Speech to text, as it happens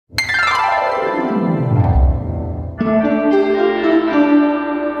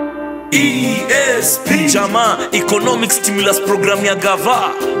ESP Jama Economic Stimulus Program ya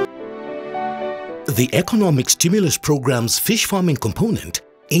Gava. The Economic Stimulus Program's fish farming component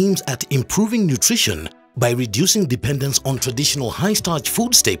aims at improving nutrition by reducing dependence on traditional high-starch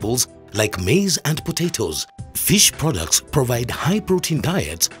food staples like maize and potatoes. Fish products provide high-protein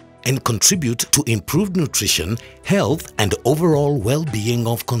diets and contribute to improved nutrition, health, and overall well-being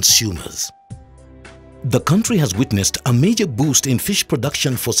of consumers. The country has witnessed a major boost in fish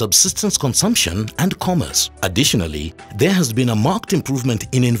production for subsistence consumption and commerce. Additionally, there has been a marked improvement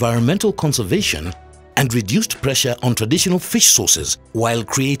in environmental conservation and reduced pressure on traditional fish sources while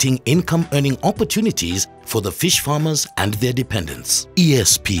creating income-earning opportunities for the fish farmers and their dependents.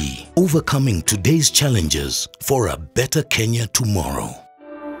 ESP, overcoming today's challenges for a better Kenya tomorrow.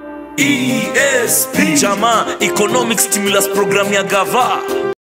 ESP Jama Economic Stimulus Program ya Gava.